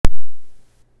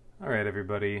All right,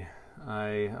 everybody.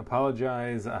 I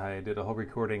apologize. I did a whole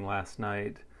recording last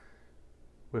night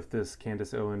with this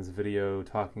Candace Owens video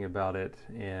talking about it,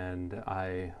 and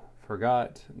I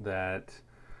forgot that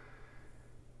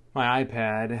my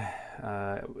iPad,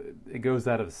 it goes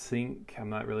out of sync. I'm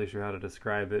not really sure how to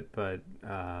describe it, but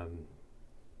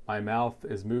my mouth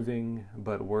is moving,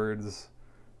 but words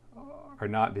are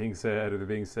not being said, or they're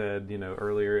being said,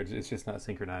 earlier. It's just not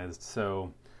synchronized.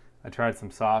 So I tried some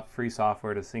free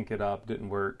software to sync it up. Didn't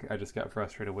work. I just got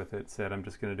frustrated with it. Said I'm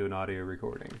just going to do an audio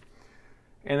recording,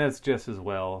 and that's just as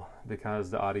well because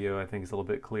the audio I think is a little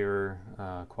bit clearer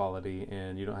quality,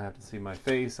 and you don't have to see my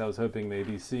face. I was hoping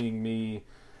maybe seeing me,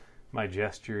 my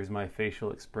gestures, my facial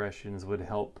expressions would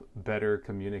help better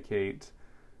communicate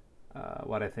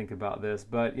what I think about this.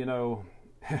 But you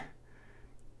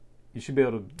should be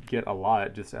able to get a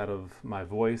lot just out of my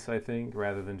voice, I think,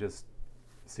 rather than just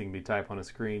seeing me type on a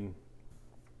screen.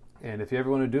 And if you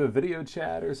ever want to do a video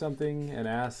chat or something and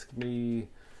ask me,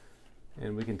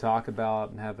 and we can talk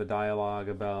about and have a dialogue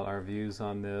about our views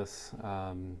on this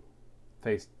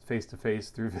face to face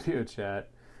through video chat,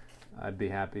 I'd be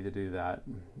happy to do that.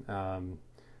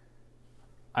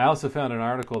 I also found an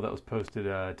article that was posted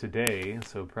today,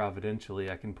 so providentially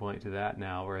I can point to that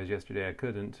now, whereas yesterday I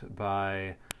couldn't,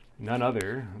 by none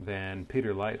other than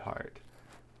Peter Leithart.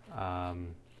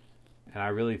 And I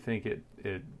really think it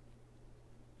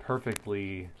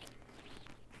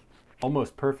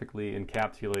almost perfectly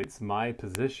encapsulates my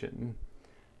position.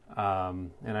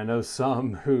 And I know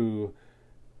some who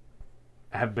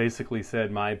have basically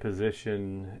said my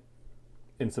position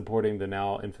in supporting the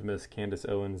now infamous Candace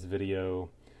Owens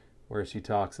video where she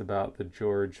talks about the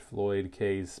George Floyd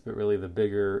case, but really the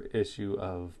bigger issue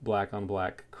of black on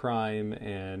black crime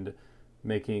and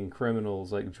making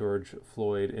criminals like George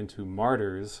Floyd into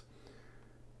martyrs.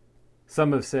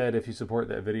 Some have said if you support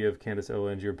that video of Candace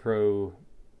Owens, you're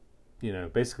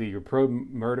basically you're pro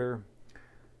murder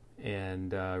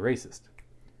and racist.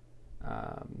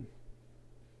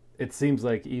 It seems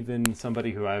like even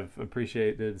somebody who I've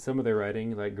appreciated some of their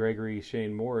writing, like Gregory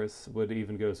Shane Morris, would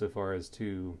even go so far as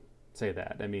to say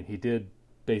that. I mean, he did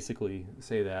basically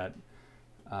say that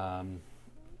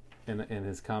in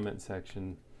his comment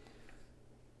section.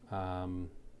 So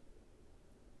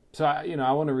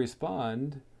I want to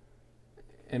respond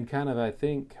and kind of, I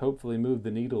think, hopefully move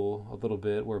the needle a little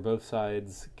bit where both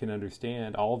sides can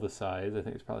understand, all the sides. I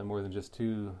think there's probably more than just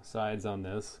two sides on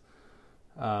this.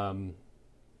 At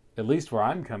least where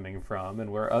I'm coming from,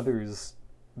 and where others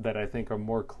that I think are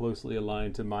more closely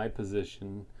aligned to my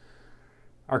position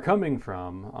are coming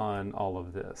from on all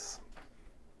of this.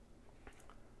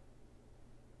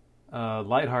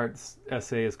 Leithart's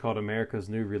essay is called America's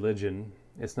New Religion.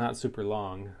 It's not super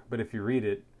long, but if you read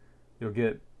it, you'll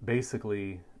get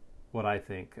basically what I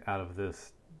think out of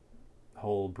this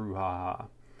whole brouhaha.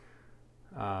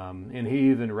 And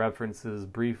he even references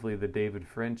briefly the David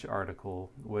French article,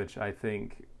 which I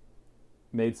think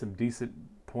made some decent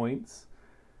points.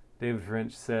 David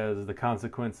French says the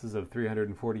consequences of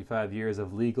 345 years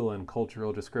of legal and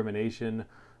cultural discrimination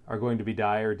are going to be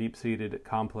dire, deep-seated,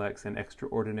 complex, and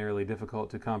extraordinarily difficult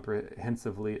to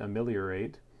comprehensively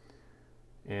ameliorate.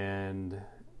 And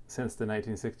since the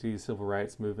 1960s civil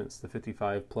rights movements, the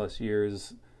 55 plus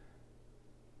years,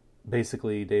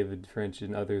 basically David French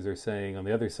and others are saying on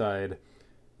the other side,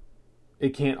 it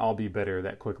can't all be better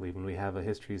that quickly when we have a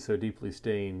history so deeply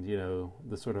stained,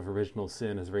 the sort of original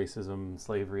sin is racism,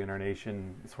 slavery in our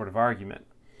nation sort of argument.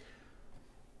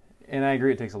 And I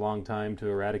agree it takes a long time to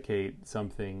eradicate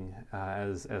something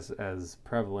as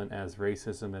prevalent as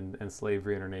racism and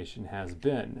slavery in our nation has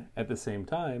been. At the same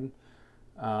time,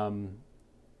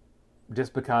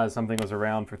 just because something was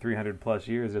around for 300 plus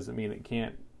years doesn't mean it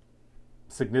can't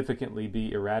significantly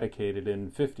be eradicated in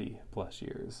 50 plus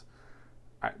years.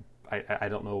 I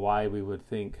don't know why we would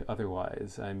think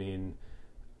otherwise. I mean,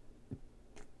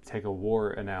 take a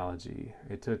war analogy.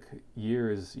 It took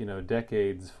years,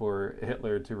 decades for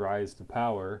Hitler to rise to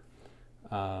power,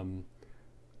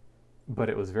 but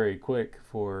it was very quick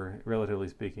relatively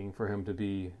speaking, for him to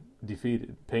be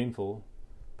defeated. Painful,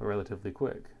 but relatively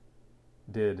quick.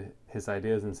 Did his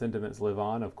ideas and sentiments live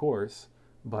on? Of course,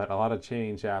 but a lot of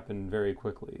change happened very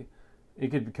quickly. You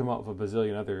could come up with a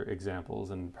bazillion other examples,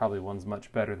 and probably one's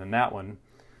much better than that one.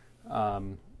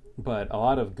 But a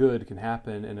lot of good can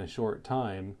happen in a short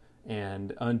time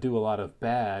and undo a lot of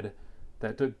bad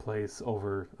that took place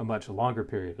over a much longer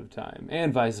period of time,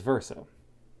 and vice versa.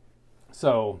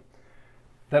 So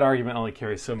that argument only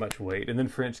carries so much weight. And then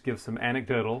French gives some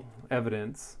anecdotal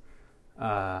evidence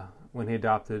when he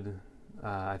adopted,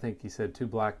 I think he said, 2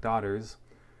 black daughters.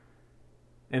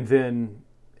 And then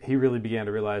he really began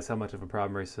to realize how much of a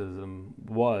problem racism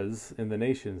was in the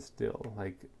nation still.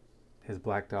 Like, his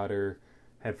black daughter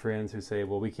had friends who say,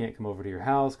 well, we can't come over to your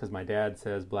house because my dad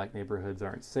says black neighborhoods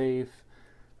aren't safe.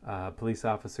 Police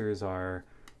officers are,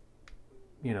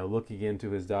 looking into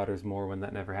his daughters more when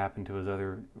that never happened to his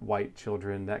other white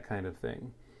children, that kind of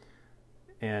thing.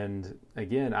 And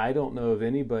again, I don't know of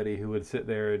anybody who would sit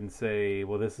there and say,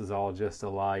 well, this is all just a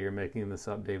lie. You're making this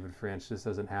up, David French. This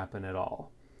doesn't happen at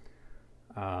all.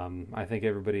 I think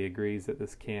everybody agrees that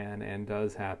this can and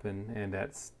does happen, and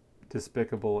that's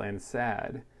despicable and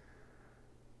sad.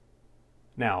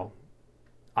 Now,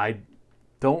 I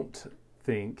don't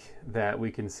think that we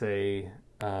can say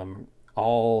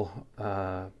all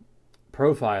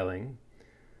profiling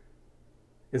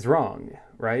is wrong,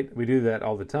 right? We do that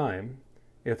all the time.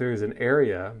 If there's an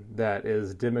area that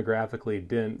is demographically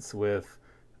dense with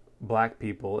black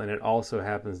people and it also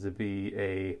happens to be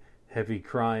a heavy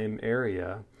crime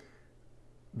area,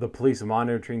 the police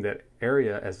monitoring that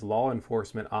area as law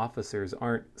enforcement officers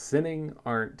aren't sinning,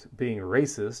 aren't being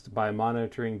racist by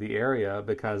monitoring the area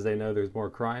because they know there's more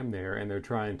crime there and they're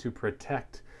trying to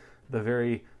protect the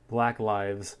very black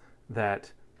lives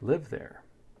that live there.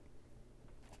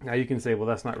 Now you can say, well,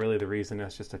 that's not really the reason,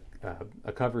 that's just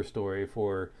a cover story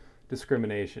for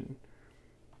discrimination.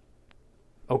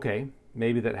 Okay,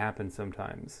 maybe that happens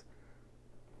sometimes.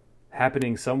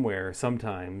 Happening somewhere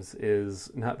sometimes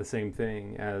is not the same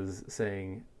thing as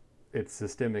saying it's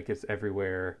systemic, it's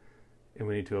everywhere, and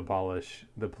we need to abolish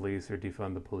the police or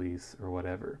defund the police or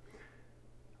whatever.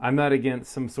 I'm not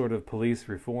against some sort of police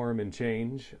reform and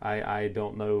change. I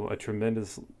don't know a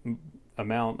tremendous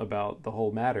amount about the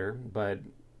whole matter, but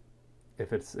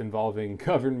if it's involving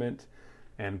government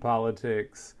and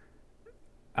politics,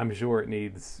 I'm sure it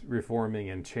needs reforming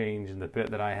and change, and the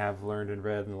bit that I have learned and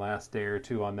read in the last day or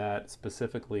two on that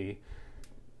specifically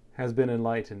has been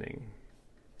enlightening.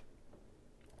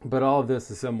 But all of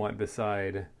this is somewhat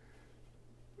beside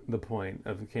the point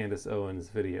of Candace Owens'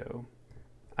 video.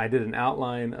 I did an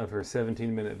outline of her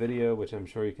 17-minute video, which I'm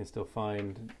sure you can still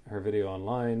find her video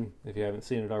online if you haven't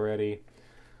seen it already.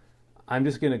 I'm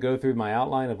just going to go through my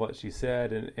outline of what she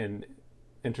said and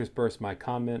intersperse my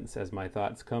comments as my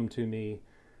thoughts come to me.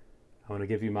 I want to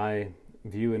give you my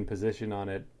view and position on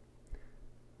it,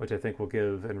 which I think will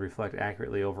give and reflect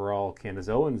accurately overall Candace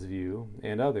Owens' view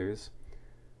and others.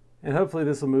 And hopefully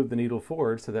this will move the needle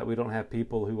forward so that we don't have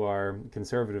people who are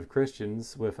conservative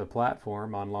Christians with a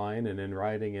platform online and in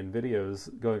writing and videos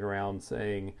going around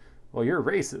saying, well, you're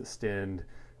racist and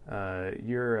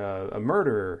you're a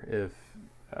murderer if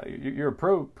you're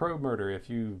a pro-murder if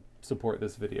you support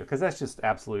this video, because that's just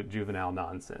absolute juvenile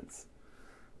nonsense.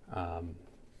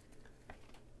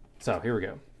 So here we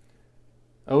go.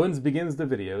 Owens begins the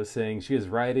video saying she is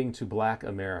writing to Black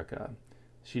America.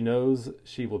 She knows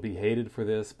she will be hated for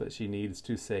this, but she needs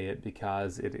to say it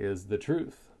because it is the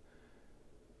truth.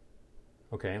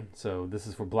 Okay, so this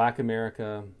is for Black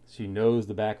America. She knows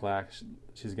the backlash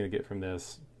she's going to get from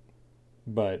this,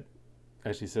 but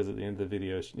as she says at the end of the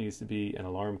video, she needs to be an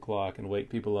alarm clock and wake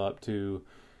people up to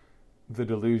the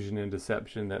delusion and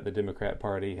deception that the Democrat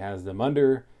Party has them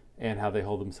under and how they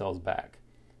hold themselves back,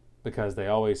 because they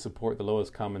always support the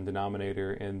lowest common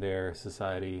denominator in their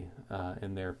society,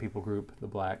 in their people group, the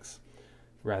blacks,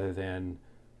 rather than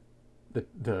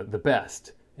the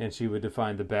best. And she would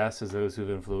define the best as those who've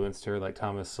influenced her, like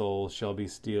Thomas Sowell, Shelby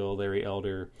Steele, Larry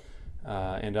Elder,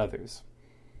 and others.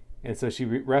 And so she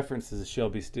references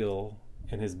Shelby Steele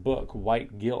in his book,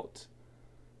 White Guilt,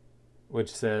 which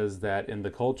says that in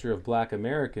the culture of Black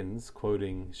Americans,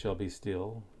 quoting Shelby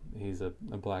Steele, he's a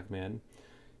black man,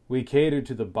 we cater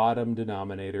to the bottom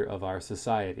denominator of our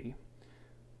society.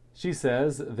 She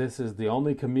says this is the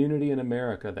only community in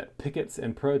America that pickets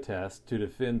and protests to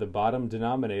defend the bottom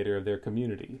denominator of their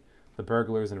community, the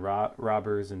burglars and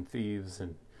robbers and thieves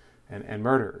and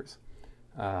murderers.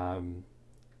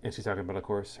 And she's talking about, of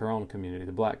course, her own community,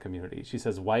 the black community. She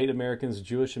says white Americans,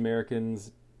 Jewish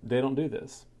Americans, they don't do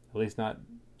this, at least not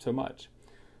so much.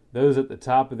 Those at the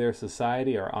top of their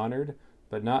society are honored,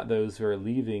 but not those who are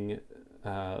living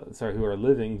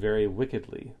very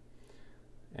wickedly.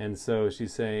 And so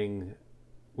she's saying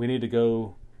we need to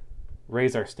go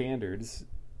raise our standards.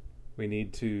 We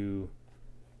need to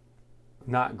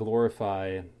not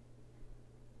glorify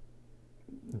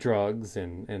drugs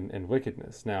and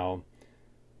wickedness. Now,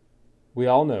 we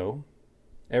all know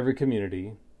every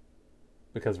community,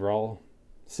 because we're all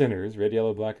sinners, red,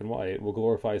 yellow, black, and white, will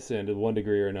glorify sin to one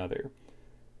degree or another.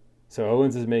 So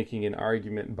Owens is making an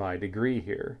argument by degree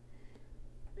here.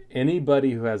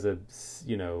 Anybody who has a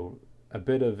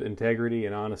bit of integrity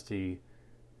and honesty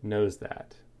knows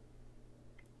that.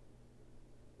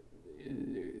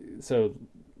 so,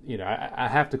 I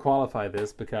have to qualify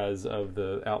this because of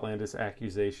the outlandish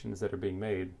accusations that are being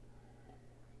made.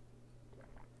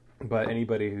 But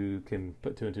anybody who can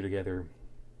put two and two together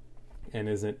and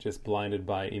isn't just blinded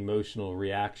by emotional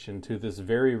reaction to this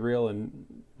very real and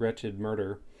wretched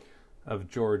murder of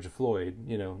George Floyd,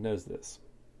 knows this.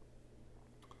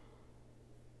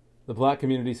 The black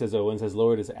community, says Owens, has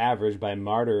lowered its average by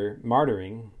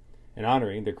martyring and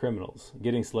honoring their criminals,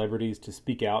 getting celebrities to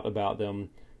speak out about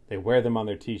them. They wear them on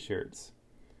their t-shirts.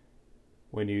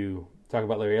 When you talk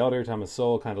about Larry Elder, Thomas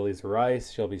Sowell, Condoleezza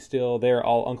Rice, Shelby Still, they are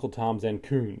all Uncle Toms and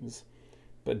coons.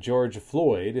 But George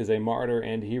Floyd is a martyr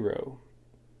and hero.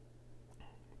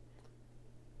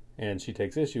 And she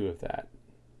takes issue with that.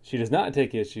 She does not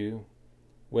take issue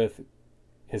with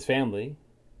his family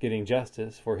getting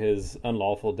justice for his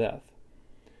unlawful death.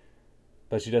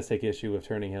 But she does take issue with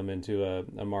turning him into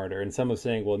a martyr. And some are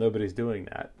saying, well, nobody's doing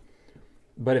that.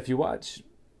 But if you watch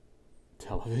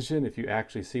television, if you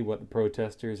actually see what the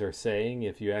protesters are saying,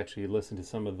 if you actually listen to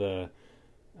some of the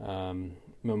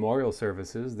memorial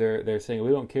services, they're saying,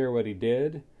 we don't care what he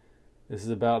did. This is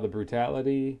about the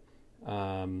brutality.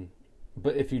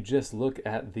 But if you just look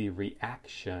at the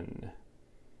reaction,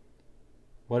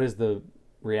 what is the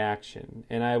reaction?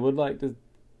 And I would like to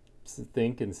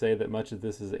think and say that much of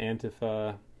this is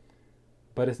Antifa,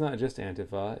 but it's not just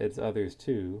Antifa, it's others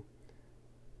too.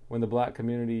 When the black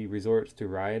community resorts to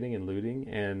rioting and looting,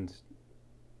 and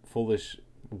foolish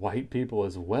white people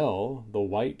as well, the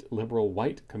white, liberal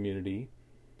white community,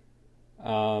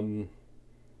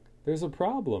 there's a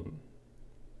problem.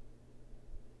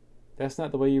 That's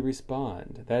not the way you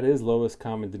respond. That is lowest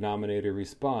common denominator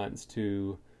response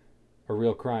to a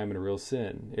real crime and a real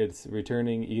sin. It's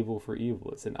returning evil for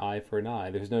evil. It's an eye for an eye.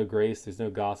 There's no grace, there's no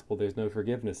gospel, there's no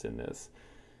forgiveness in this.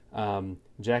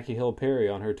 Jackie Hill Perry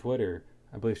on her Twitter,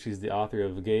 I believe she's the author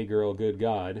of Gay Girl, Good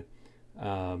God,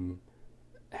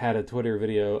 had a Twitter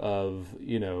video of,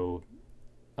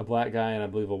 a black guy and I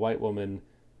believe a white woman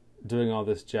doing all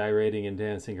this gyrating and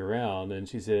dancing around. And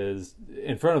she says,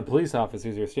 in front of police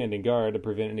officers who are standing guard to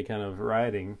prevent any kind of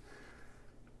rioting.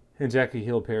 And Jackie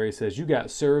Hill Perry says, you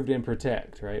got served and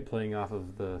protect, right? Playing off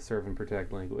of the serve and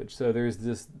protect language. So there's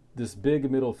this big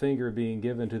middle finger being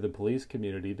given to the police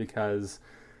community because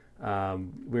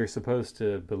we're supposed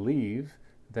to believe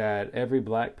that every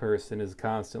black person is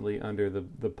constantly under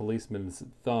the policeman's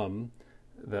thumb,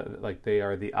 like they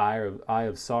are the eye of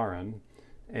Sauron,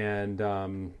 and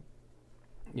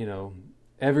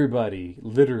everybody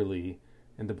literally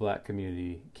in the black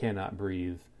community cannot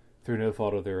breathe through no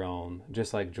fault of their own,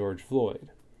 just like George Floyd.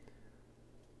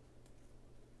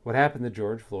 What happened to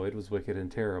George Floyd was wicked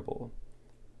and terrible.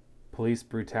 Police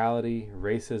brutality,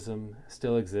 racism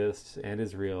still exists and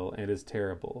is real and is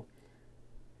terrible.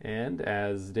 And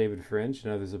as David French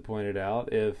and others have pointed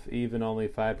out, if even only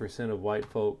 5% of white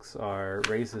folks are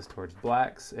racist towards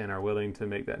blacks and are willing to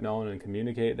make that known and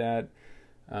communicate that,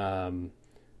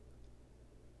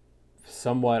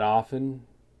 somewhat often,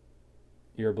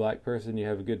 you're a black person, you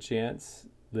have a good chance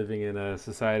living in a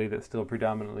society that's still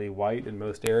predominantly white in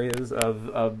most areas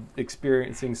of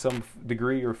experiencing some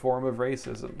degree or form of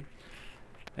racism.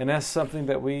 And that's something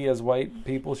that we as white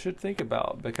people should think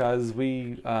about, because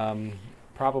we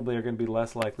probably are going to be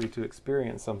less likely to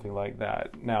experience something like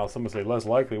that. Now, some would say, less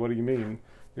likely? What do you mean?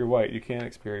 You're white, you can't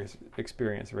experience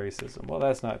racism. Well,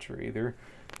 that's not true either.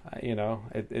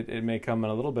 It may come in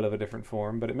a little bit of a different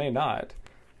form, but it may not.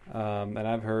 And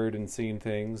I've heard and seen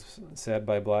things said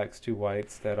by blacks to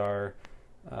whites that are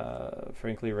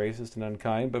frankly racist and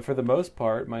unkind. But for the most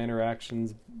part, my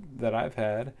interactions that I've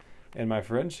had and my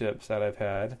friendships that I've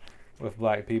had with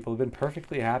black people have been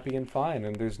perfectly happy and fine,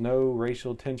 and there's no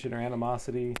racial tension or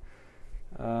animosity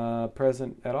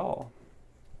present at all.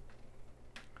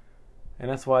 And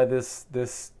that's why this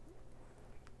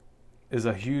is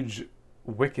a huge,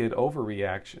 wicked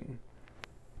overreaction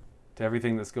to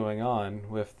everything that's going on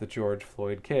with the George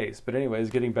Floyd case. But anyways,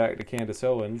 getting back to Candace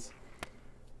Owens,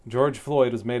 George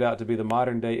Floyd was made out to be the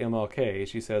modern-day MLK,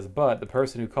 she says, but the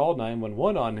person who called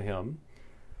 911 on him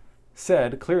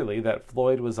said clearly that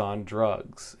Floyd was on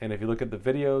drugs. And if you look at the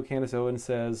video, Candace Owens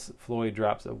says Floyd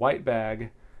drops a white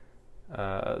bag,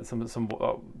 with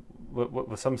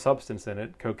some substance in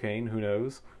it, cocaine, who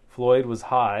knows. Floyd was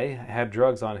high, had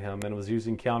drugs on him, and was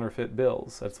using counterfeit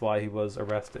bills. That's why he was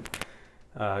arrested.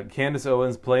 Candace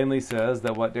Owens plainly says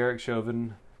that what Derek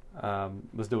Chauvin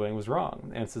was doing was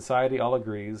wrong, and society all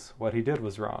agrees what he did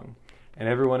was wrong. And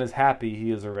everyone is happy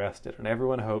he is arrested, and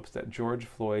everyone hopes that George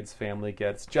Floyd's family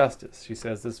gets justice. She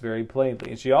says this very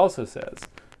plainly. And she also says,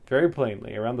 very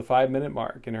plainly, around the 5-minute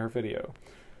mark in her video,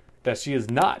 that she is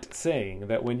not saying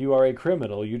that when you are a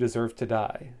criminal, you deserve to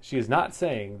die. She is not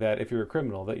saying that if you're a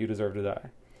criminal, that you deserve to die.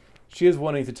 She is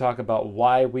wanting to talk about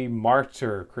why we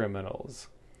martyr criminals.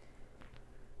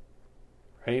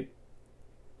 Right?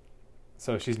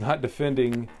 So she's not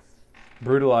defending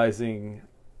brutalizing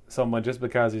someone just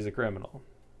because he's a criminal.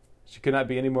 She could not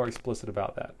be any more explicit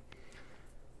about that.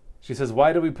 She says,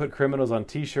 why do we put criminals on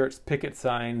t-shirts, picket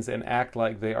signs, and act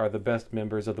like they are the best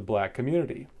members of the black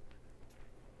community?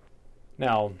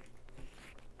 Now,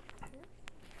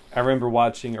 I remember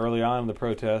watching early on in the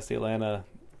protest, the Atlanta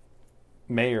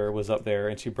mayor was up there,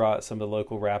 and she brought some of the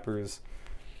local rappers.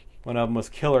 One of them was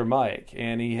Killer Mike,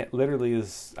 and he literally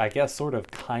is, I guess, sort of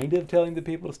kind of telling the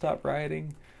people to stop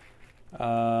rioting.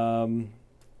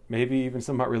 Maybe even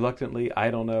somewhat reluctantly,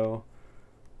 I don't know.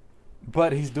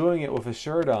 But he's doing it with a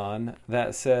shirt on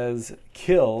that says,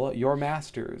 kill your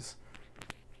masters.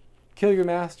 Kill your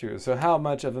masters. So how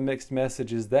much of a mixed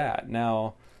message is that?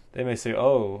 Now, they may say,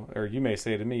 oh, or you may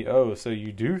say to me, oh, so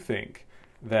you do think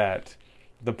that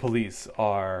the police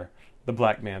are the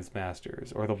black man's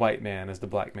masters, or the white man is the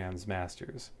black man's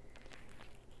masters.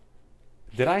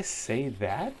 Did I say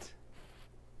that?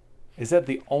 Is that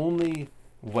the only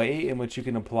way in which you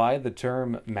can apply the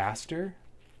term master?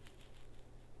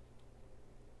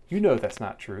 You know that's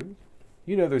not true.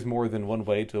 You know there's more than one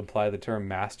way to apply the term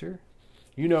master.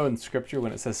 You know in Scripture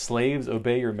when it says, slaves,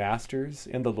 obey your masters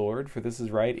in the Lord, for this is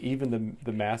right, even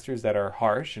the masters that are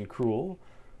harsh and cruel,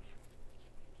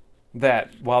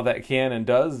 that while that can and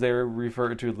does, they're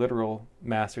referred to literal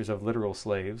masters of literal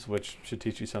slaves, which should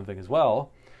teach you something as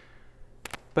well,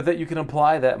 but that you can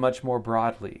apply that much more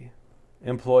broadly.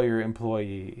 Employer,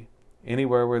 employee,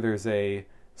 anywhere where there's a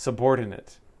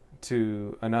subordinate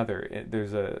to another,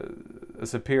 there's a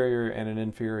superior and an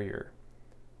inferior.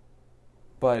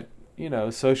 But, you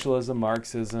know, socialism,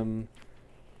 Marxism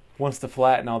wants to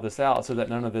flatten all this out so that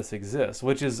none of this exists,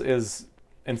 which is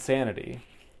insanity.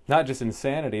 Not just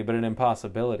insanity, but an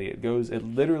impossibility. It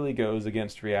literally goes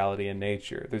against reality and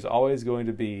nature. There's always going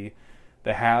to be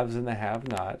the haves and the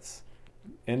have-nots,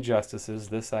 injustices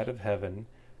this side of heaven.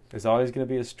 There's always going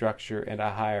to be a structure and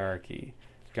a hierarchy.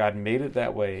 God made it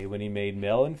that way when he made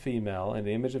male and female. In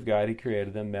the image of God, he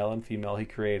created them. Male and female, he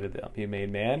created them. He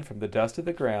made man from the dust of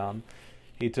the ground.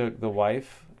 He took the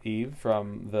wife, Eve,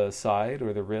 from the side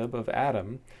or the rib of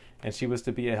Adam, and she was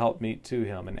to be a helpmeet to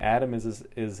him. And Adam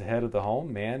is head of the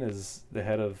home. Man is the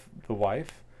head of the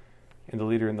wife and the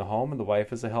leader in the home, and the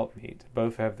wife is a helpmeet.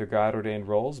 Both have their God-ordained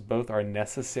roles. Both are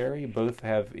necessary. Both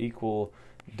have equal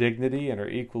dignity and are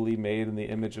equally made in the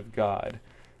image of God.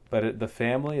 But the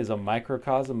family is a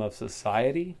microcosm of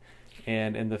society,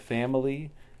 and in the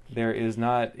family there is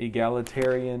not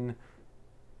egalitarian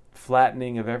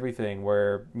flattening of everything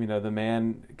where, you know, the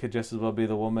man could just as well be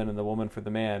the woman and the woman for the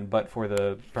man, but for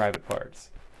the private parts.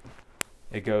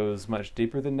 It goes much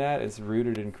deeper than that. It's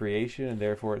rooted in creation, and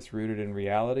therefore it's rooted in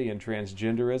reality and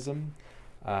transgenderism,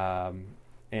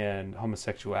 and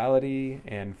homosexuality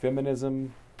and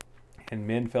feminism, and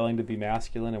men failing to be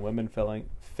masculine and women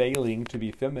failing to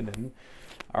be feminine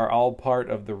are all part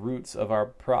of the roots of our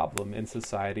problem in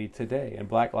society today. And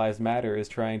Black Lives Matter is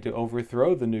trying to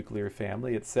overthrow the nuclear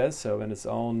family. It says so in its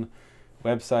own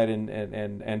website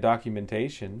and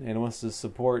documentation, and wants to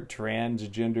support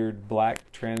transgendered black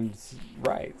trans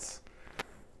rights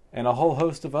and a whole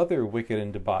host of other wicked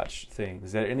and debauched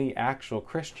things that any actual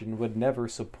Christian would never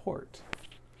support.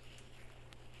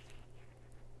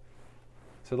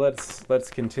 So let's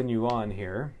continue on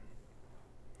here.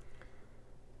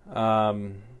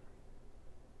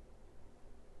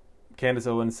 Candace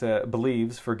Owens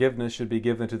believes forgiveness should be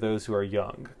given to those who are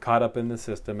young, caught up in the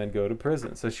system, and go to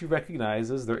prison. So she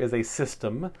recognizes there is a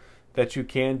system that you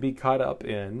can be caught up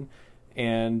in,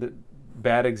 and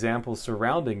bad examples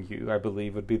surrounding you, I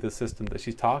believe, would be the system that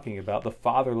she's talking about, the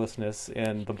fatherlessness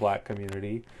in the black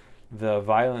community, the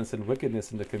violence and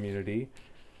wickedness in the community,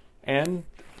 and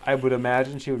I would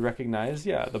imagine she would recognize,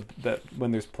 that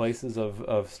when there's places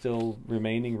of still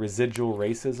remaining residual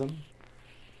racism,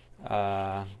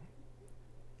 I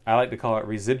like to call it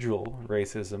residual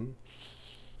racism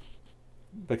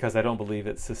because I don't believe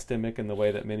it's systemic in the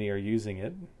way that many are using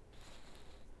it,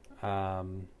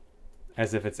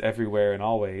 as if it's everywhere and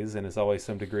always, and it's always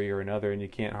some degree or another, and you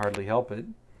can't hardly help it,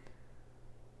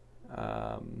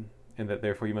 and that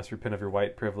therefore you must repent of your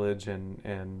white privilege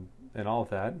and all of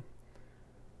that.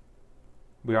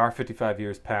 We are 55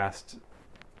 years past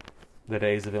the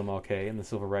days of MLK and the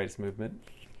Civil Rights Movement.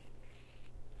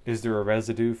 Is there a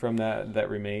residue from that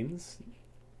remains?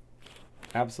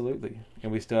 Absolutely.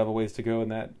 And we still have a ways to go in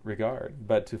that regard.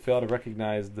 But to fail to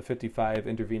recognize the 55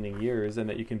 intervening years and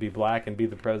that you can be black and be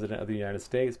the president of the United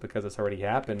States because it's already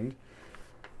happened,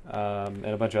 and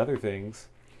a bunch of other things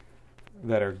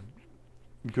that are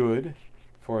good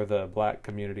for the black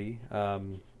community,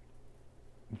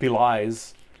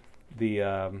 belies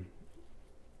the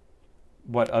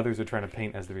what others are trying to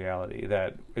paint as the reality,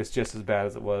 that it's just as bad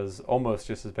as it was, almost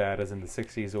just as bad as in the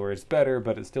 60s, or it's better,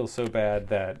 but it's still so bad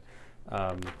that,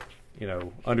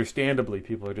 understandably,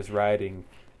 people are just rioting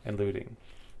and looting.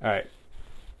 All right.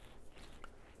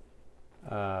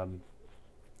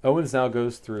 Owens now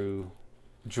goes through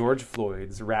George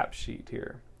Floyd's rap sheet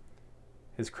here,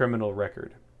 his criminal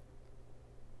record,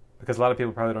 because a lot of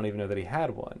people probably don't even know that he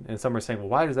had one. And some are saying, well,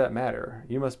 why does that matter?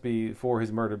 You must be for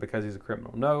his murder because he's a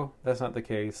criminal. No, that's not the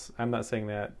case. I'm not saying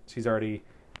that. She's already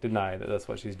denied that that's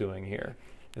what she's doing here.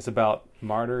 It's about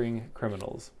martyring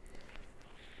criminals.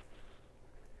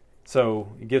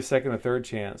 So you give second or third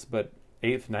chance, but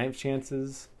eighth, ninth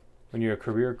chances when you're a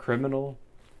career criminal,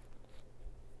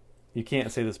 you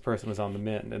can't say this person was on the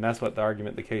mend. And that's what the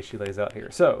argument, the case she lays out here.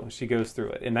 So she goes through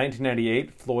it. In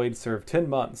 1998, Floyd served 10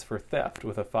 months for theft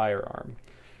with a firearm.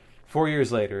 4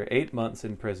 years later, 8 months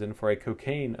in prison for a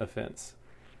cocaine offense.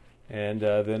 And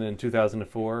then in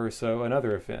 2004 or so,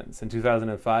 another offense. In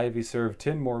 2005, he served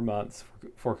 10 more months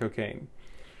for cocaine.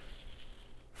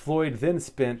 Floyd then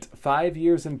spent 5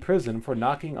 years in prison for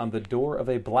knocking on the door of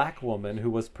a black woman who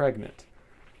was pregnant.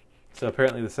 So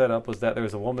apparently the setup was that there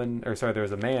was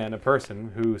a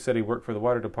person who said he worked for the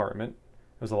water department.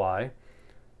 It was a lie.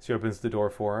 She opens the door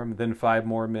for him. Then 5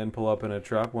 more men pull up in a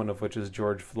truck, one of which is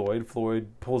George Floyd. Floyd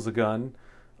pulls a gun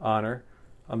on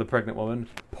the pregnant woman,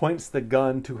 points the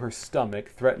gun to her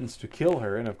stomach, threatens to kill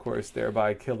her, and of course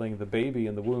thereby killing the baby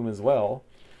in the womb as well.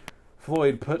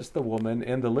 Floyd puts the woman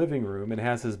in the living room and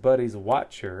has his buddies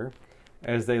watch her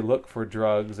as they look for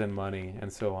drugs and money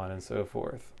and so on and so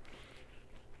forth.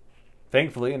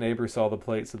 Thankfully, a neighbor saw the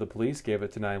plates of the police, gave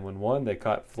it to 911. They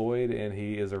caught Floyd, and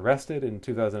he is arrested. In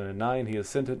 2009, he is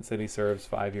sentenced, and he serves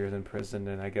 5 years in prison,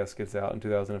 and I guess gets out in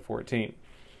 2014.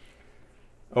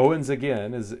 Owens,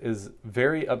 again, is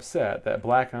very upset that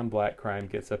black-on-black crime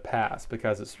gets a pass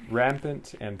because it's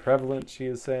rampant and prevalent, she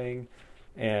is saying,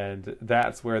 and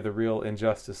that's where the real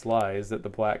injustice lies, that the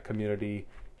black community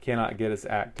cannot get its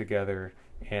act together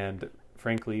and,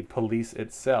 frankly, police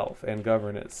itself and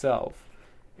govern itself.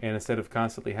 And instead of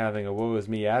constantly having a woe is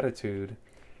me attitude,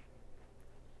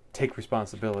 take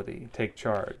responsibility, take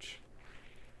charge.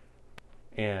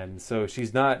 And so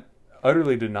she's not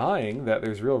utterly denying that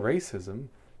there's real racism,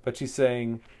 but she's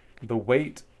saying the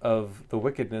weight of the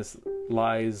wickedness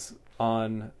lies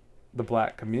on the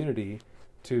black community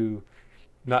to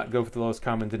not go for the lowest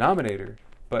common denominator,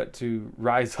 but to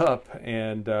rise up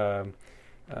and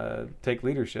take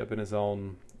leadership in his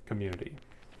own community.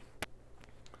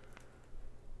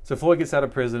 So Floyd gets out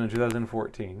of prison in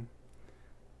 2014.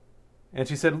 And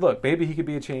she said, look, maybe he could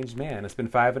be a changed man. It's been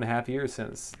 5.5 years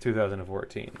since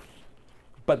 2014.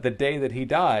 But the day that he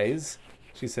dies,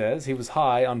 she says, he was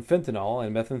high on fentanyl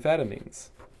and methamphetamines.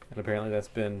 And apparently that's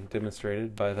been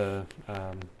demonstrated by the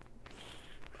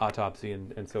autopsy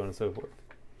and so on and so forth.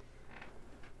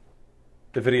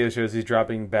 The video shows he's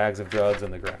dropping bags of drugs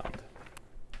on the ground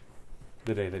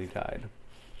the day that he died.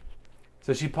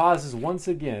 So she pauses once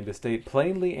again to state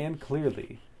plainly and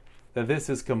clearly that this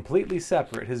is completely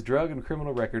separate. His drug and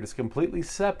criminal record is completely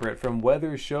separate from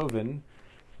whether Chauvin,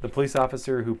 the police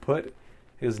officer who put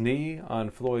his knee on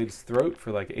Floyd's throat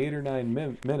for like 8 or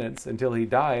 9 minutes until he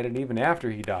died, and even after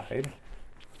he died,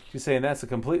 she's saying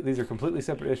these are completely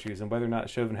separate issues, and whether or not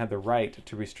Chauvin had the right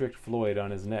to restrict Floyd on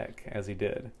his neck as he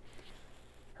did.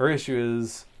 Her issue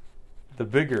is the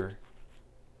bigger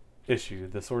issue,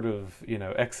 the sort of,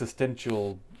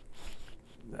 existential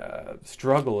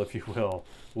struggle, if you will.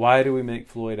 Why do we make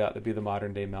Floyd out to be the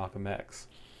modern day Malcolm X?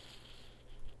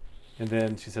 And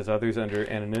then she says others under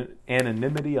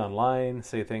anonymity online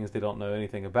say things they don't know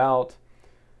anything about.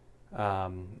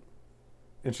 And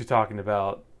she's talking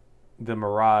about the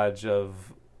mirage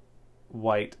of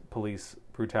white police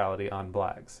brutality on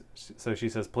blacks. So she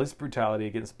says police brutality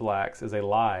against blacks is a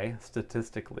lie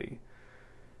statistically.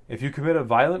 If you commit a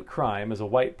violent crime as a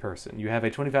white person, you have a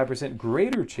 25%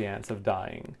 greater chance of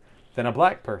dying than a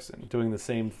black person doing the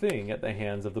same thing at the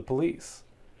hands of the police.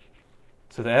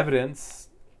 So the evidence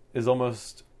is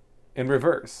almost in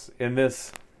reverse in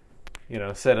this,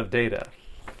 set of data.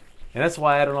 And that's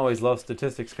why I don't always love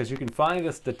statistics, because you can find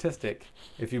a statistic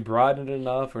if you broaden it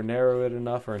enough or narrow it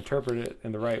enough or interpret it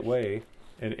in the right way,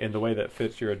 in the way that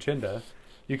fits your agenda,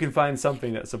 you can find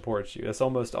something that supports you. That's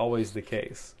almost always the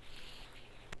case.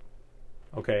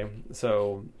 Okay,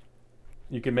 so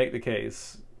you can make the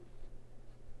case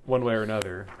one way or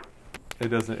another.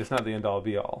 It's not the end all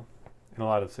be all in a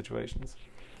lot of situations.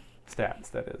 Stats,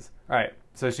 that is. All right,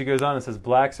 so she goes on and says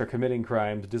blacks are committing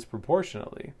crimes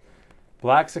disproportionately.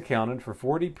 Blacks accounted for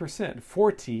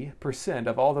 40%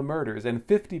 of all the murders and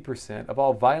 50% of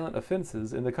all violent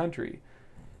offenses in the country.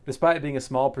 Despite being a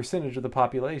small percentage of the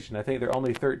population, I think they're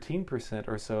only 13%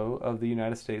 or so of the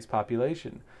United States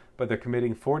population, but they're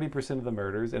committing 40% of the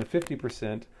murders and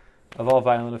 50% of all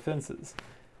violent offenses.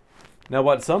 Now,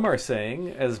 what some are saying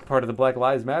as part of the Black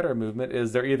Lives Matter movement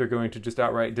is they're either going to just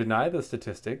outright deny the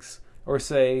statistics or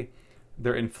say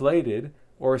they're inflated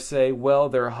or say, well,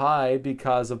 they're high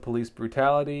because of police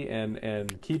brutality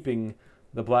and keeping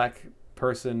the black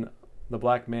person, the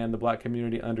black man, the black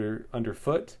community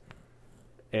underfoot,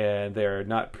 and they're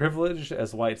not privileged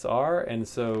as whites are, and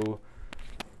so,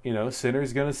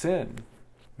 sinner's going to sin.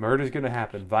 Murder's going to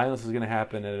happen. Violence is going to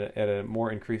happen at a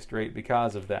more increased rate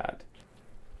because of that.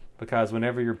 Because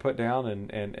whenever you're put down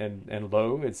and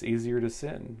low, it's easier to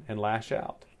sin and lash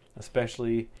out,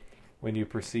 especially when you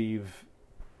perceive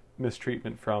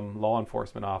mistreatment from law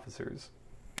enforcement officers.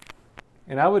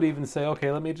 And I would even say,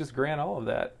 okay, let me just grant all of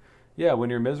that. Yeah, when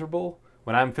you're miserable,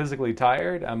 when I'm physically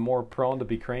tired, I'm more prone to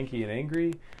be cranky and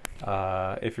angry.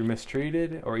 If you're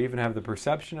mistreated or even have the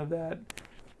perception of that,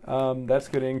 that's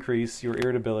going to increase your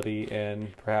irritability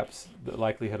and perhaps the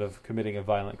likelihood of committing a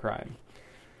violent crime.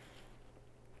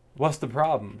 What's the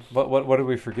problem? What are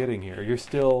we forgetting here? You're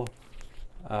still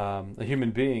a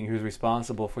human being who's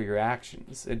responsible for your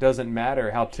actions. It doesn't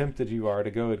matter how tempted you are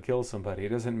to go and kill somebody. It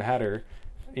doesn't matter,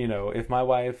 if my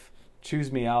wife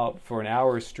chews me out for an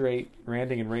hour straight,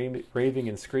 ranting and raving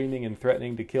and screaming and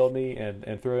threatening to kill me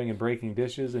and throwing and breaking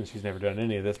dishes, and she's never done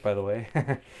any of this, by the way.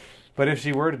 But if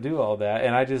she were to do all that,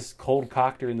 and I just cold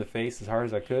cocked her in the face as hard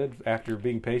as I could after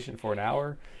being patient for an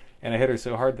hour, and I hit her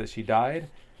so hard that she died,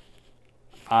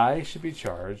 I should be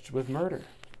charged with murder.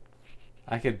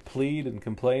 I could plead and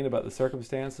complain about the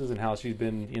circumstances and how she's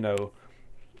been,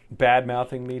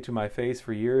 bad-mouthing me to my face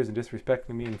for years and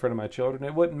disrespecting me in front of my children.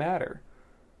 It wouldn't matter.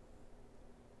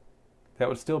 That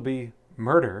would still be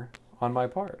murder on my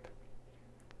part.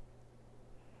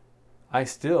 I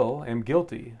still am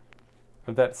guilty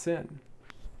of that sin.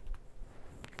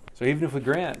 So even if we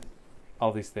grant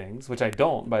all these things, which I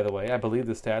don't, by the way, I believe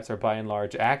the stats are by and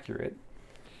large accurate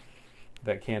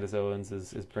that Candace Owens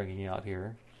is bringing out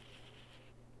here.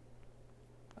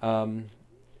 The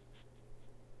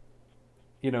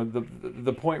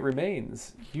point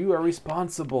remains. You are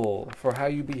responsible for how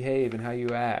you behave and how you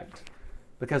act.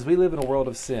 Because we live in a world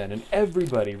of sin, and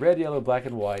everybody, red, yellow, black,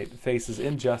 and white, faces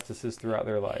injustices throughout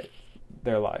their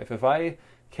life. If I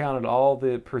counted all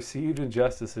the perceived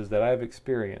injustices that I've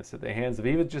experienced at the hands of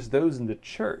even just those in the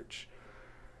church,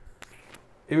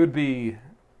 it would be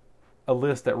a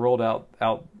list that rolled out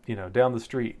down the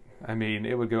street. I mean,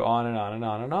 it would go on and on and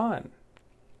on and on.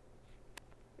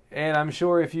 And I'm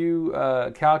sure if you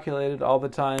calculated all the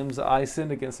times I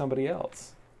sinned against somebody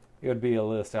else, it would be a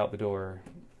list out the door,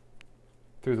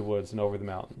 through the woods and over the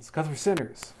mountains. Because we're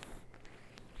sinners.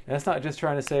 And that's not just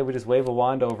trying to say we just wave a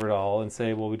wand over it all and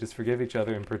say, well, we just forgive each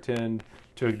other and pretend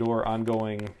to ignore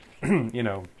ongoing,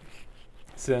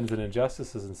 sins and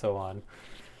injustices and so on.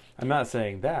 I'm not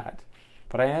saying that.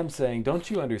 But I am saying,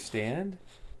 don't you understand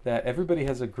that everybody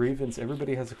has a grievance,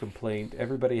 everybody has a complaint,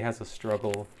 everybody has a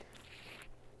struggle.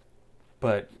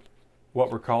 But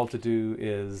what we're called to do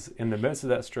is, in the midst of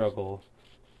that struggle,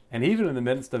 and even in the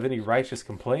midst of any righteous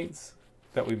complaints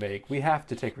that we make, we have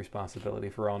to take responsibility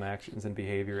for our own actions and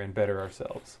behavior and better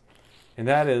ourselves. And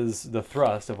that is the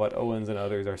thrust of what Owens and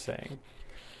others are saying.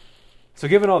 So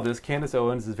given all this, Candace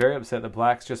Owens is very upset that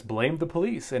blacks just blame the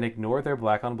police and ignore their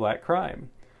black-on-black crime.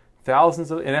 And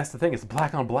that's the thing, it's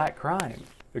black-on-black crime.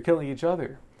 They're killing each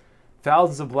other.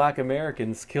 Thousands of black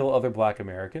Americans kill other black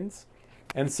Americans,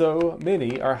 and so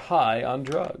many are high on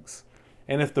drugs.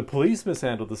 And if the police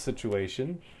mishandle the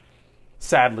situation,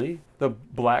 sadly, the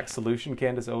black solution,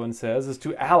 Candace Owens says, is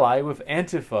to ally with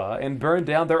Antifa and burn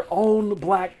down their own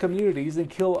black communities and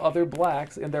kill other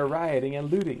blacks in their rioting and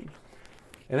looting.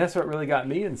 And that's what really got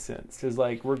me incensed, is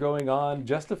like we're going on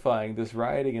justifying this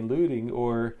rioting and looting,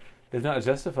 or if not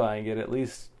justifying it, at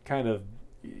least kind of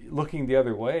looking the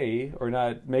other way or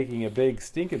not making a big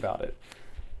stink about it.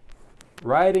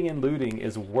 Rioting and looting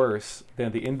is worse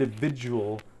than the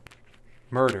individual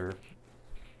murder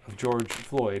of George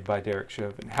Floyd by Derek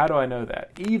Chauvin. How do I know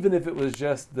that? Even if it was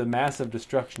just the massive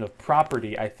destruction of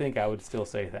property, I think I would still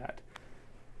say that.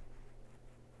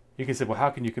 You can say, well, how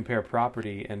can you compare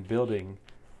property and building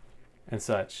and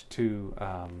such to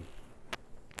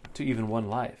even one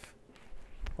life?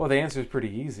 Well, the answer is pretty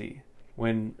easy.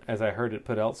 When, as I heard it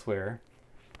put elsewhere,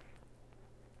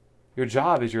 your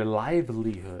job is your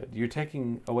livelihood. You're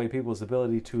taking away people's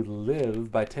ability to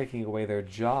live by taking away their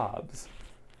jobs.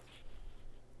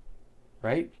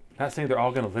 Right? Not saying they're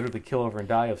all going to literally kill over and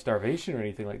die of starvation or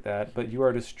anything like that, but you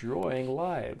are destroying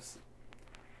lives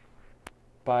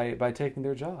by taking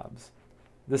their jobs.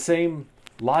 The same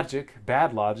logic,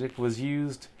 bad logic, was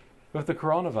used with the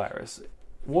coronavirus.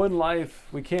 One life,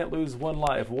 we can't lose one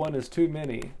life. One is too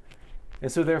many.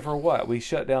 And so therefore what? We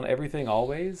shut down everything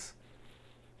always?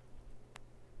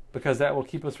 Because that will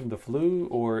keep us from the flu?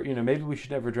 Or, maybe we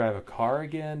should never drive a car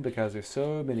again because there's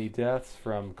so many deaths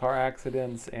from car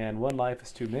accidents and one life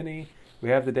is too many. We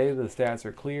have the data, the stats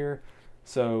are clear.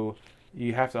 So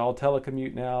you have to all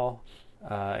telecommute now.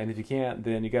 And if you can't,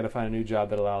 then you got to find a new job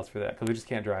that allows for that because we just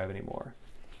can't drive anymore.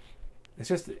 It's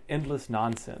just endless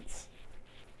nonsense.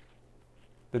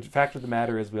 The fact of the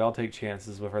matter is we all take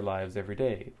chances with our lives every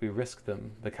day. We risk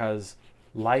them because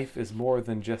life is more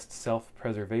than just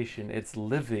self-preservation. It's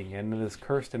living, and in this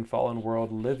cursed and fallen world,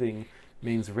 living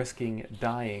means risking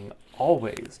dying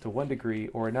always to one degree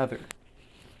or another.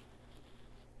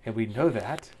 And we know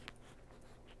that,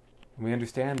 and we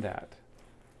understand that.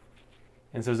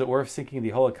 And so is it worth sinking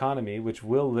the whole economy, which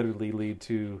will literally lead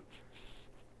to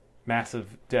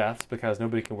massive deaths because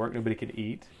nobody can work, nobody can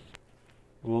eat?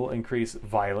 Will increase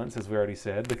violence, as we already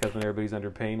said, because when everybody's under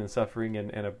pain and suffering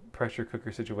and in a pressure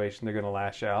cooker situation, they're going to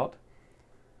lash out.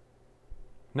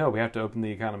 No, we have to open the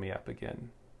economy up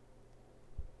again.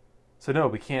 So no,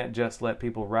 we can't just let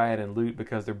people riot and loot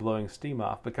because they're blowing steam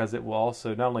off, because it will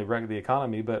also not only wreck the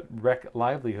economy, but wreck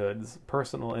livelihoods,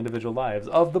 personal, individual lives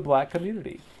of the black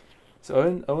community. So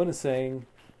Owens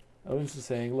is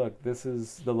saying, look, this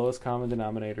is the lowest common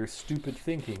denominator, stupid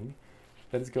thinking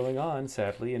that is going on,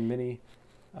 sadly, in many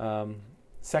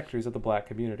sectors of the black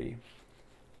community.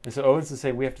 And so Owens is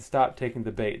saying we have to stop taking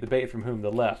the bait. The bait from whom?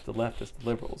 The left, the leftist, the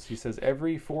liberals. He says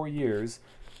every 4 years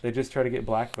they just try to get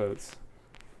black votes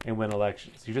and win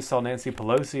elections. You just saw Nancy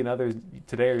Pelosi and others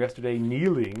today or yesterday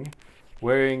kneeling,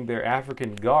 wearing their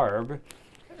African garb,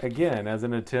 again, as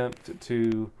an attempt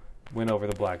to win over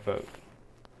the black vote.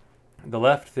 The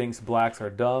left thinks blacks are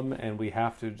dumb and we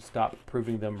have to stop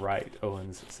proving them right,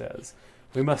 Owens says.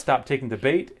 We must stop taking the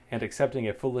bait and accepting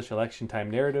a foolish election time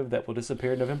narrative that will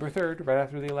disappear November 3rd, right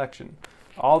after the election.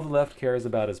 All the left cares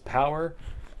about is power.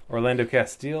 Orlando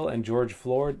Castile and George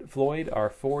Floyd are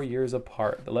 4 years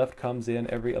apart. The left comes in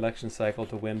every election cycle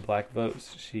to win black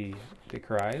votes, she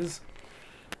decries.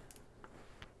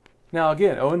 Now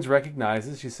again, Owens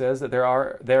recognizes, she says, that there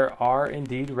are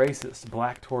indeed racists,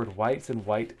 black toward whites and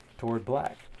white toward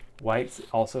black. Whites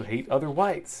also hate other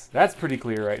whites. That's pretty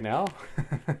clear right now.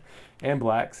 And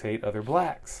blacks hate other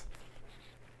blacks.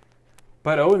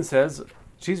 But Owens says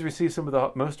she's received some of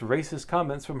the most racist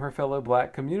comments from her fellow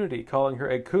black community, calling her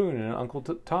a coon and an Uncle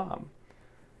Tom.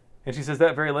 And she says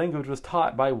that very language was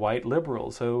taught by white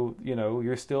liberals. So,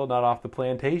 you're still not off the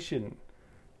plantation,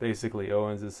 basically,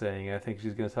 Owens is saying. And I think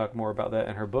she's going to talk more about that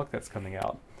in her book that's coming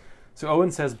out. So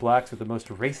Owens says blacks are the most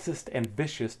racist and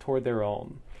vicious toward their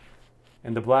own.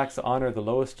 And the blacks honor the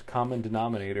lowest common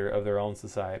denominator of their own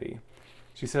society.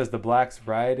 She says the blacks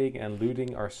rioting and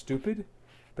looting are stupid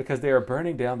because they are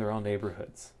burning down their own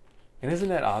neighborhoods. And isn't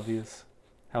that obvious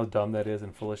how dumb that is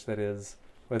and foolish that is?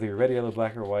 Whether you're red, yellow,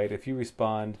 black, or white, if you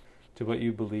respond to what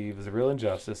you believe is a real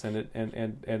injustice,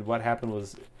 and what happened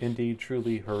was indeed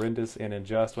truly horrendous and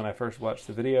unjust. When I first watched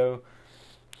the video,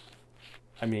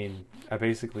 I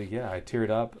teared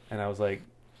up and I was like,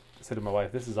 I said to my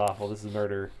wife, this is awful, this is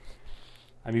murder.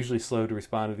 I'm usually slow to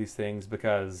respond to these things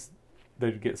because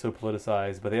they get so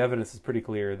politicized, but the evidence is pretty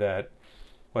clear that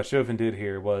what Chauvin did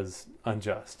here was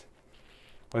unjust.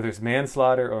 Whether it's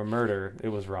manslaughter or murder, it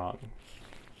was wrong.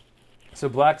 So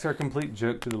blacks are a complete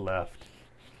joke to the left.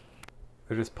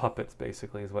 They're just puppets,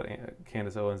 basically, is what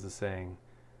Candace Owens is saying,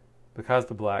 because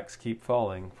the blacks keep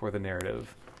falling for the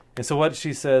narrative. And so what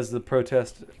she says the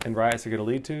protests and riots are going to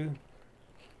lead to?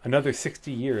 Another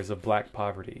 60 years of black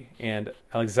poverty. And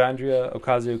Alexandria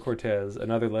Ocasio-Cortez,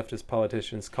 another leftist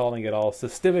politician, is calling it all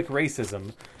systemic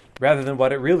racism rather than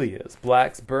what it really is.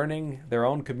 Blacks burning their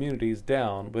own communities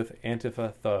down with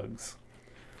Antifa thugs.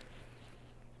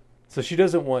 So she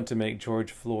doesn't want to make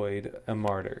George Floyd a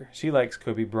martyr. She likes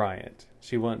Kobe Bryant.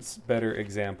 She wants better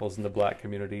examples in the black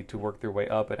community to work their way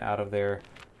up and out of their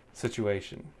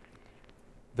situation.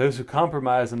 Those who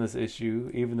compromise on this issue,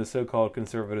 even the so-called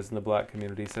conservatives in the black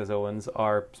community, says Owens,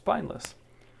 are spineless.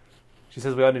 She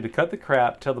says we all need to cut the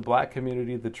crap, tell the black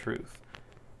community the truth.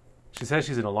 She says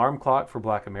she's an alarm clock for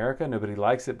black America. Nobody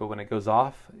likes it, but when it goes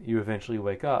off, you eventually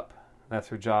wake up. That's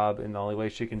her job, and the only way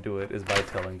she can do it is by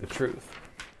telling the truth.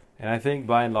 And I think,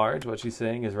 by and large, what she's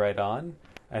saying is right on.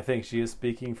 I think she is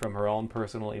speaking from her own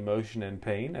personal emotion and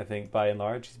pain. I think, by and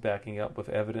large, she's backing up with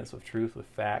evidence, with truth, with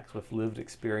facts, with lived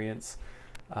experience.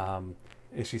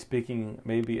 Is she speaking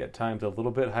maybe at times a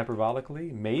little bit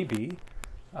hyperbolically? Maybe.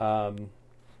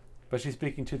 But she's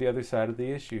speaking to the other side of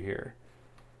the issue here.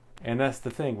 And that's the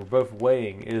thing. We're both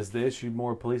weighing. Is the issue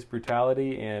more police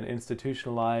brutality and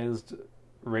institutionalized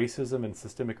racism and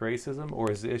systemic racism?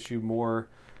 Or is the issue more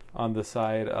on the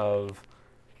side of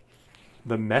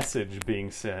the message being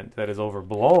sent that is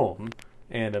overblown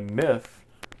and a myth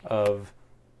of,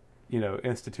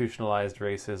 institutionalized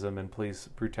racism and police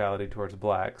brutality towards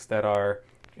blacks that are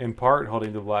in part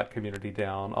holding the black community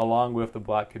down, along with the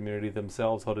black community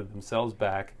themselves holding themselves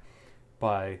back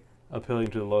by appealing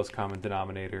to the lowest common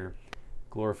denominator,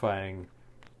 glorifying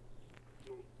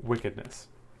wickedness.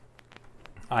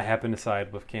 I happen to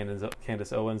side with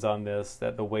Candace Owens on this,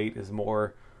 that the weight is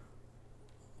more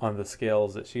on the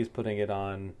scales that she's putting it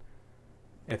on.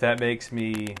 If that makes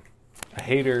me a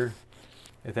hater,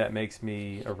 if that makes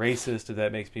me a racist, if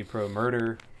that makes me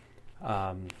pro-murder,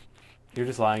 you're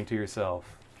just lying to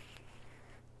yourself.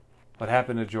 What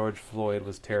happened to George Floyd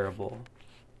was terrible.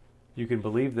 You can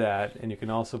believe that, and you can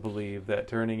also believe that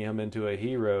turning him into a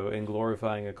hero and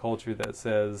glorifying a culture that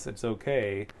says it's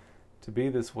okay to be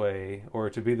this way, or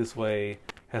to be this way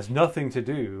has nothing to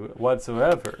do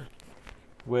whatsoever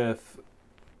with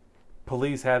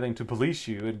police having to police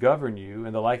you and govern you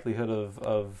and the likelihood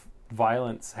of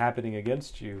violence happening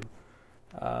against you,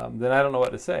 then I don't know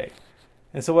what to say.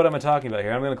 And so what am I talking about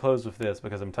here? I'm going to close with this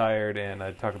because I'm tired and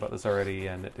I talked about this already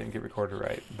and it didn't get recorded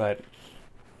right. But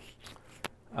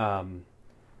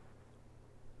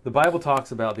the Bible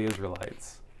talks about the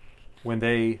Israelites. When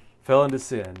they fell into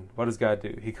sin, what does God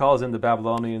do? He calls in the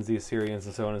Babylonians, the Assyrians,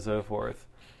 and so on and so forth,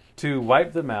 to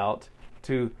wipe them out,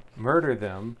 to murder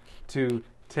them, to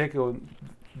take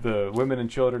the women and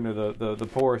children or the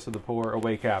poorest of the poor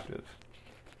away captive.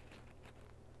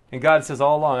 And God says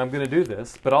all along, I'm going to do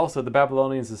this, but also the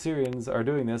Babylonians and Assyrians are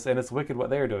doing this, and it's wicked what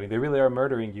they're doing. They really are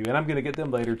murdering you, and I'm going to get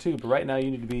them later too, but right now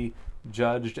you need to be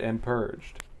judged and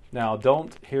purged. Now,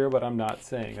 don't hear what I'm not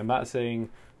saying. I'm not saying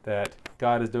that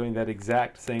God is doing that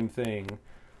exact same thing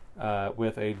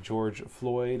with a George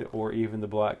Floyd or even the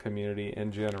black community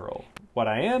in general. What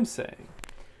I am saying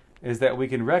is that we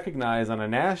can recognize on a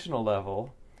national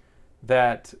level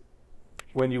that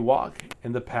when you walk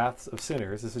in the paths of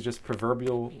sinners, this is just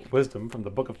proverbial wisdom from the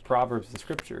book of Proverbs in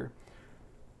Scripture,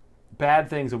 bad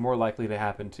things are more likely to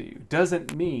happen to you.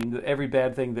 Doesn't mean that every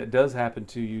bad thing that does happen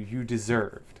to you, you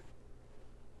deserved.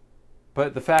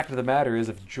 But the fact of the matter is,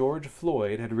 if George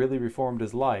Floyd had really reformed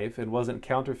his life and wasn't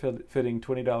counterfeiting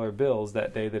 $20 bills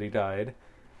that day that he died,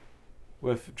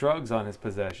 with drugs on his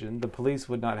possession, the police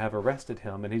would not have arrested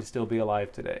him and he'd still be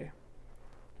alive today.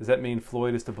 Does that mean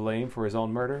Floyd is to blame for his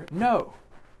own murder? No.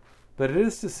 But it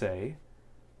is to say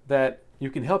that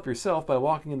you can help yourself by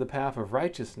walking in the path of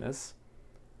righteousness,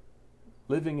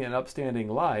 living an upstanding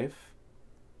life,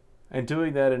 and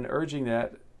doing that and urging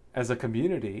that as a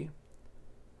community.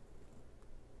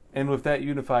 And with that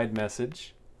unified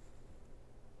message,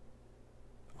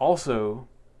 also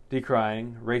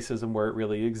decrying racism where it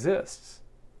really exists.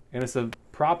 And it's a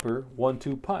proper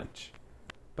 1-2 punch.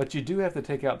 But you do have to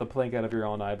take out the plank out of your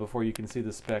own eye before you can see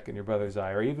the speck in your brother's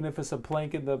eye. Or even if it's a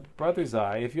plank in the brother's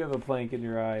eye, if you have a plank in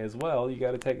your eye as well, you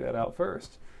got to take that out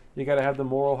first. You got to have the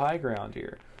moral high ground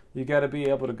here. You got to be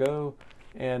able to go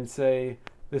and say,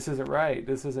 this isn't right,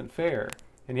 this isn't fair.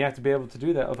 And you have to be able to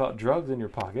do that without drugs in your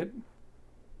pocket.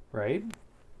 Right?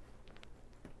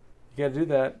 You got to do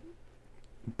that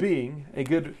being a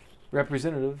good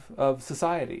representative of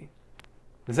society.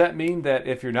 Does that mean that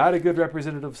if you're not a good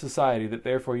representative of society, that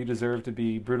therefore you deserve to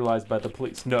be brutalized by the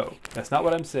police? No, that's not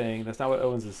what I'm saying. That's not what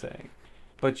Owens is saying.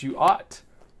 But you ought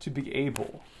to be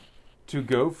able to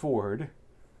go forward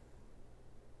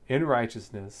in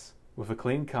righteousness with a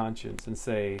clean conscience and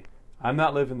say, I'm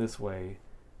not living this way.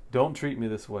 Don't treat me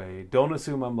this way. Don't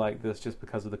assume I'm like this just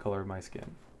because of the color of my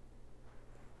skin.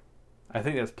 I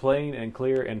think that's plain and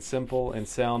clear and simple and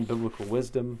sound biblical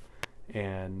wisdom.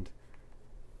 And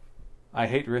I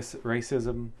hate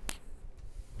racism,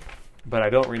 but I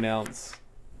don't renounce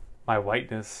my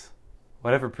whiteness.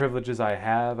 Whatever privileges I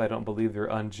have, I don't believe they're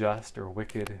unjust or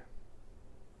wicked.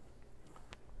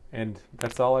 And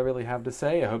that's all I really have to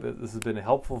say. I hope that this has been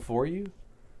helpful for you.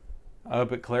 I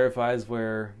hope it clarifies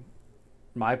where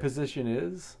my position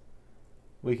is.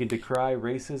 We can decry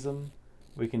racism.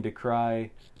 We can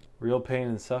decry real pain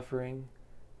and suffering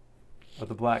of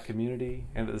the black community,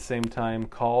 and at the same time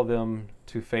call them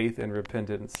to faith and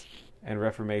repentance and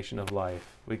reformation of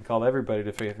life. We can call everybody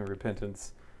to faith and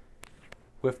repentance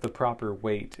with the proper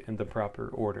weight in the proper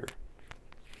order.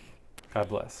 God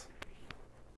bless.